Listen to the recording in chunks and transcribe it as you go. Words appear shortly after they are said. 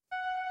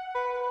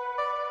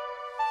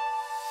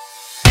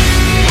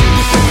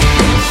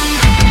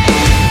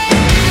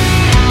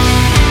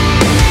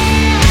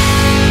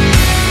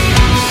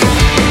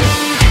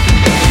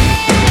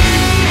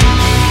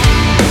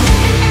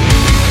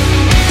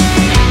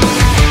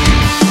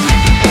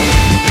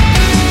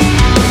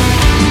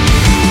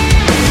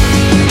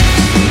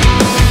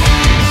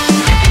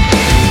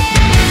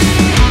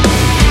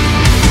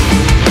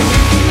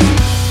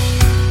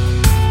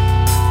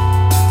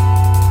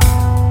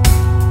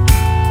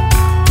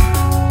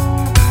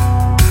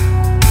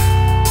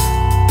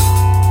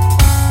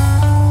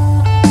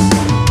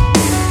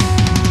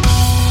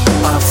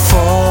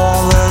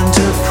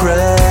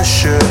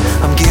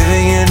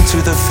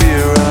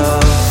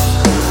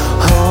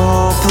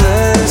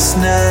just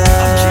now.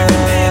 I'm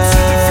giving in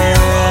to the fear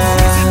of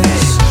losing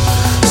it.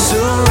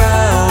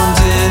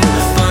 Surrounded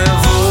by a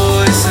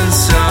voice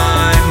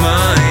inside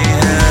my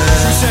head.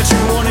 You said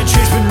you wanted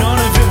change, but none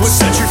of it would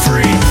set you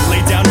free. Lay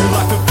down your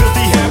life of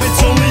filthy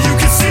habits only you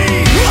can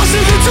see. Lost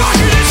in the dark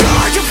and it's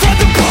hard to find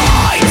the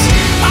point.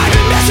 I've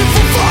been messing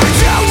for far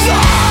too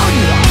long.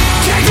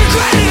 Take for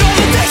granted all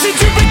the things that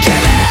you've been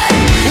given.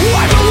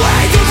 Wipe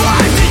away the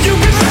life that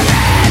you've been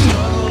living.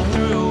 Follow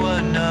through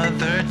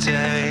another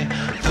day.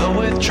 The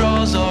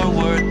withdrawals are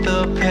worth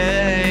the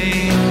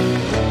pain.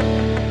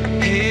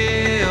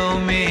 Heal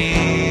me.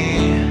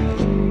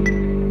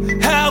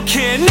 How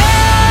can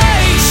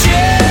I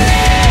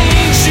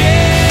change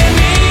anything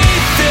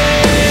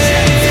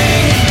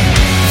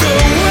the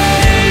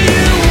way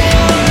you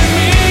want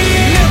me?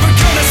 Never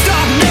gonna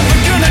stop, never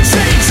gonna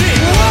change it.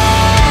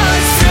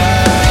 What's so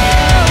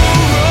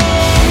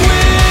wrong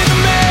with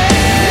me?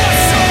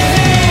 What's so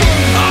wrong?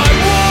 I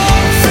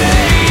won't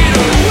fade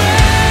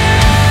away.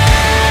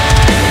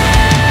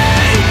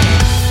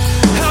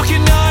 How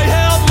can I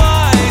help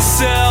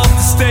myself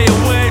to stay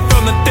away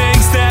from the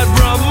things that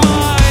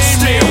remind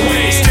me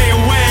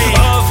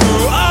of who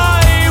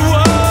I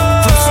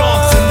was? From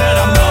something that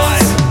I'm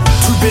not.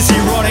 Too busy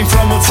running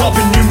from what's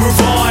helping you move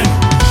on.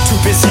 Too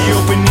busy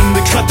opening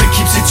the cut that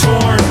keeps you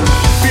torn.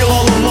 Feel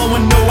all alone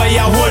with no way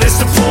out, what is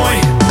the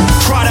point?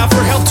 Cried out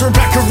for help, turn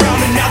back around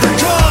and now they're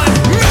gone.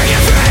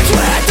 Making friends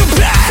with the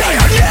pain.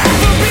 You'll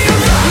never be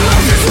alone.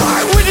 Life is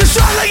hard when you're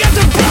struggling at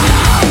the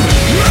bottom.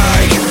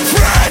 Make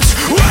friends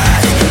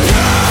with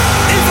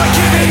pain. If I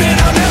give in, then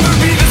I'll never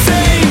be the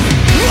same.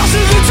 Lost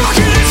in the dark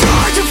and it's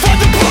hard to find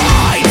the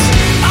point.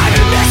 I've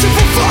been messing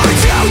for far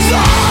too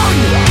long.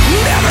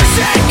 Never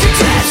said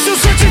content, still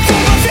searching for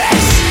my fix.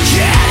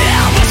 Can't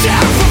help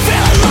myself from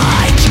feeling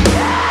like,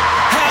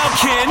 how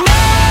can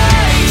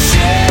I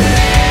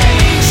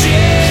change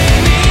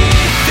anything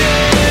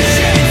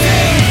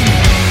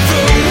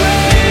the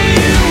way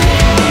you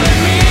want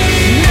me?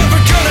 Never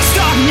gonna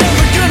stop,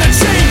 never gonna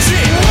change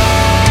it.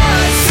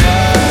 What's so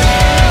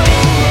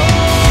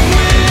wrong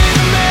with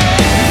me?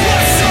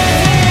 What's so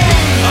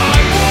wrong? I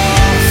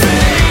won't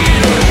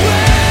fade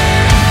away.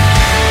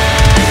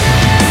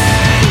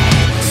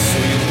 So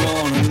you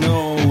wanna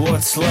know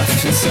what's left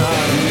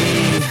inside of me?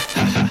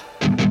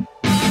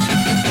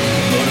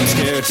 But I'm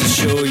scared to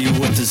show you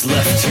what there's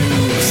left to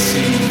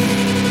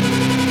see.